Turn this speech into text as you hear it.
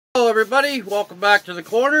everybody, welcome back to the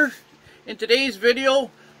corner. In today's video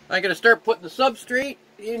I'm going to start putting the substrate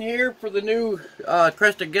in here for the new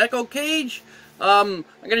crested gecko cage. I'm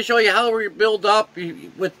going to show you how we build up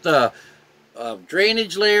with the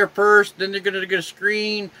drainage layer first, then they're going to get a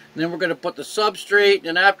screen, and then we're going to put the substrate,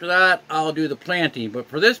 and after that I'll do the planting. But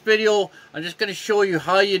for this video I'm just going to show you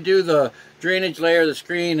how you do the drainage layer, the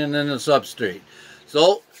screen, and then the substrate.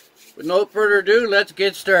 So with no further ado, let's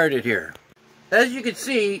get started here. As you can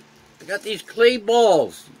see, I got these clay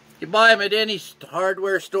balls. You buy them at any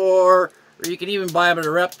hardware store, or you can even buy them at a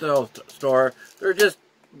reptile store. They're just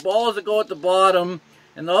balls that go at the bottom,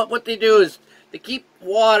 and what they do is they keep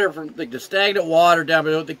water from, like the stagnant water down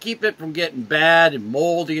below, they keep it from getting bad and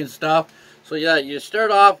moldy and stuff. So yeah, you start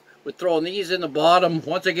off with throwing these in the bottom.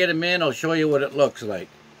 Once I get them in, I'll show you what it looks like.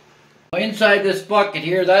 Inside this bucket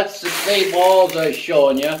here, that's the clay balls I was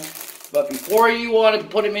showing you. But before you want to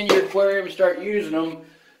put them in your aquarium and start using them,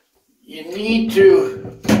 you need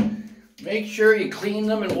to make sure you clean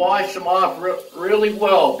them and wash them off really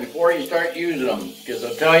well before you start using them. Because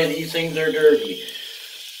I'll tell you, these things are dirty.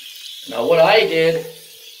 Now what I did,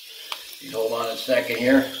 hold on a second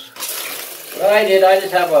here. What I did, I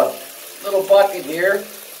just have a little bucket here.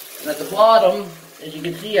 And at the bottom, as you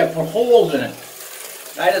can see, I put holes in it.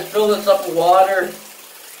 And I just fill this up with water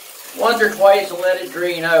once or twice and let it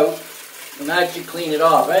drain out. And that should clean it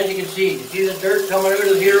off. As you can see the dirt coming out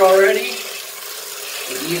of here already?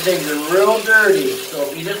 These things are real dirty. So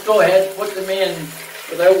if you just go ahead and put them in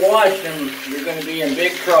without washing them, you're going to be in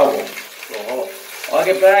big trouble. So I'll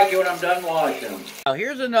get back to you when I'm done washing them. Now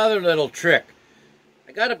here's another little trick.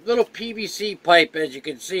 I got a little PVC pipe, as you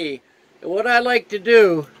can see. And what I like to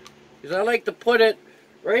do is I like to put it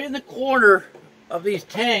right in the corner of these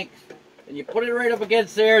tanks. And you put it right up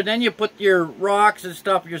against there, then you put your rocks and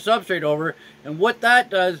stuff, your substrate over. And what that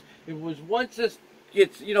does, once this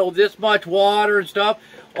gets, this much water and stuff,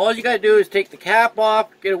 all you got to do is take the cap off,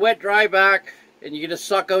 get a wet dry back, and you can just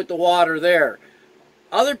suck out the water there.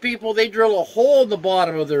 Other people, they drill a hole in the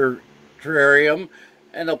bottom of their terrarium,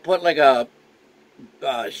 and they'll put like a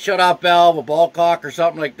shut-off valve, a ball cock, or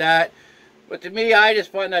something like that. But to me, I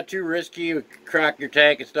just find that too risky. You crack your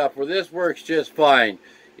tank and stuff, where this works just fine.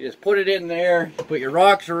 You just put it in there, put your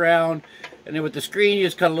rocks around, and then with the screen, you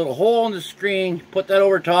just cut a little hole in the screen, put that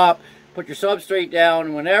over top, put your substrate down,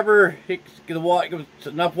 and whenever it's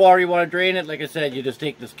enough water you want to drain it, like I said, you just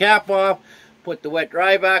take this cap off, put the wet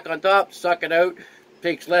dry back on top, suck it out. It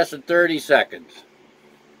takes less than 30 seconds.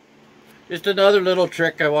 Just another little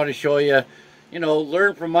trick I want to show you.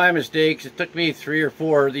 Learn from my mistakes. It took me 3 or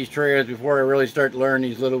 4 of these trailers before I really started to learn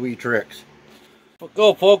these little wee tricks. Well,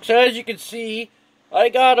 go folks, as you can see, I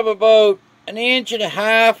got them about 1.5 inches,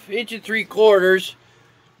 1 3/4 inches.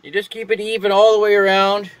 You just keep it even all the way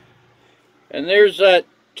around. And there's that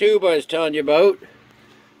tube I was telling you about.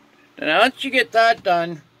 And once you get that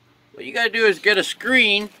done, what you got to do is get a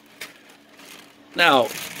screen. Now,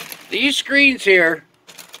 these screens here,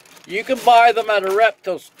 you can buy them at a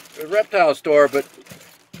reptile store, but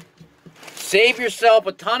save yourself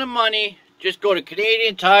a ton of money. Just go to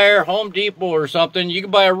Canadian Tire, Home Depot or something. You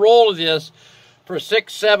can buy a roll of this for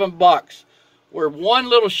 $6-7, where one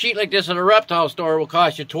little sheet like this at a reptile store will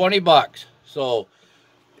cost you $20. So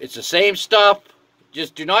it's the same stuff.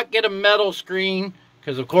 Just do not get a metal screen,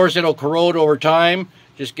 because of course it'll corrode over time.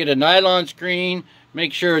 Just get a nylon screen.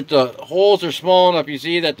 Make sure the holes are small enough, you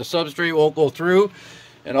see, that the substrate won't go through.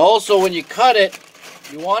 And also when you cut it,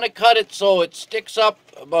 you want to cut it so it sticks up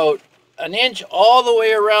about 1 inch all the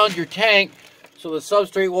way around your tank, so the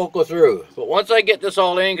substrate won't go through. But once I get this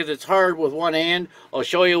all in, because it's hard with one hand, I'll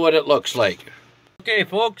show you what it looks like. Okay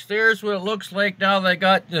folks, there's what it looks like now that I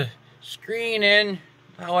got the screen in,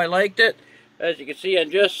 how I liked it. As you can see, I'm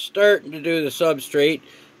just starting to do the substrate.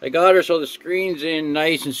 I got her so the screen's in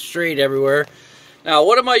nice and straight everywhere. Now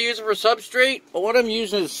what am I using for substrate? Well, what I'm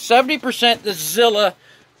using is 70% the Zilla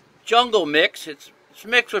Jungle Mix. It's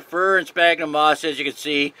mixed with fur and sphagnum moss, as you can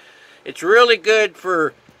see. It's really good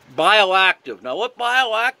for bioactive. Now what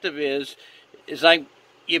bioactive is like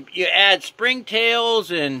you add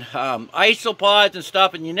springtails and isopods and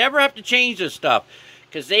stuff, and you never have to change this stuff,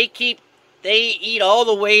 because they eat all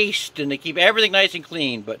the waste and they keep everything nice and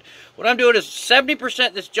clean. But what I'm doing is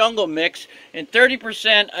 70% this jungle mix, and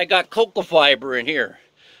 30% I got cocoa fiber in here.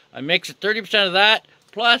 I mix 30% of that,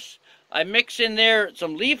 plus I mix in there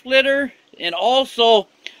some leaf litter and also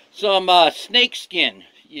some snake skin.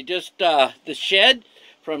 You just the shed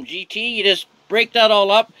from GT, you just break that all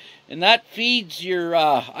up, and that feeds your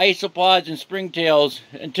isopods and springtails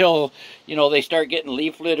until, you know, they start getting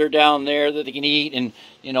leaf litter down there that they can eat, and,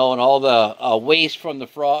 you know, and all the waste from the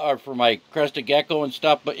frog, or for my crested gecko and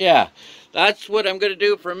stuff. But yeah, that's what I'm going to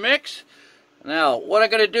do for a mix. Now, what I'm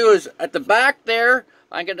going to do is at the back there,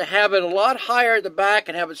 I'm going to have it a lot higher at the back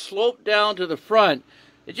and have it slope down to the front.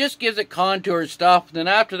 It just gives it contour stuff. And then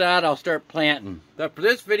after that, I'll start planting. But for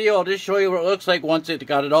this video, I'll just show you what it looks like once it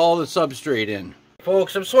got all the substrate in.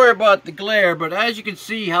 Folks, I'm sorry about the glare, but as you can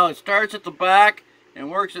see how it starts at the back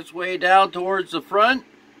and works its way down towards the front.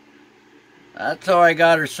 That's how I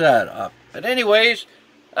got her set up. But anyways,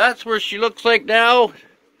 that's where she looks like now.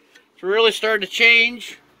 It's really starting to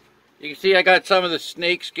change. You can see I got some of the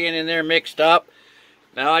snake skin in there mixed up.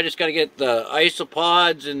 Now I just got to get the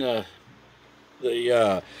isopods and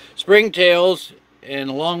the springtails, and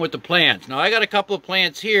along with the plants. Now I got a couple of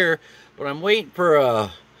plants here, but I'm waiting for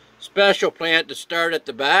a special plant to start at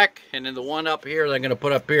the back, and then the one up here that I'm going to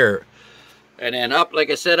put up here. And then up, like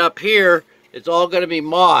I said, up here, it's all going to be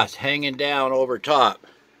moss hanging down over top.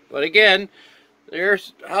 But again,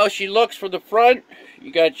 there's how she looks for the front.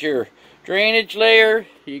 You got your drainage layer,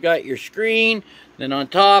 you got your screen, then on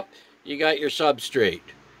top, you got your substrate.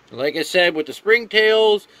 Like I said, with the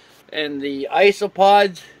springtails and the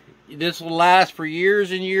isopods, this will last for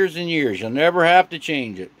years and years and years. You'll never have to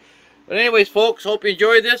change it. But anyways, folks, hope you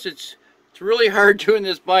enjoy this. It's really hard doing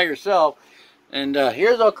this by yourself. And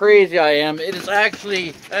here's how crazy I am. It is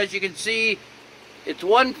actually, as you can see, it's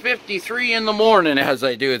 1:53 in the morning as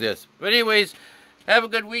I do this. But anyways, have a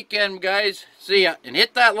good weekend, guys. See ya. And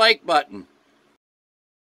hit that like button.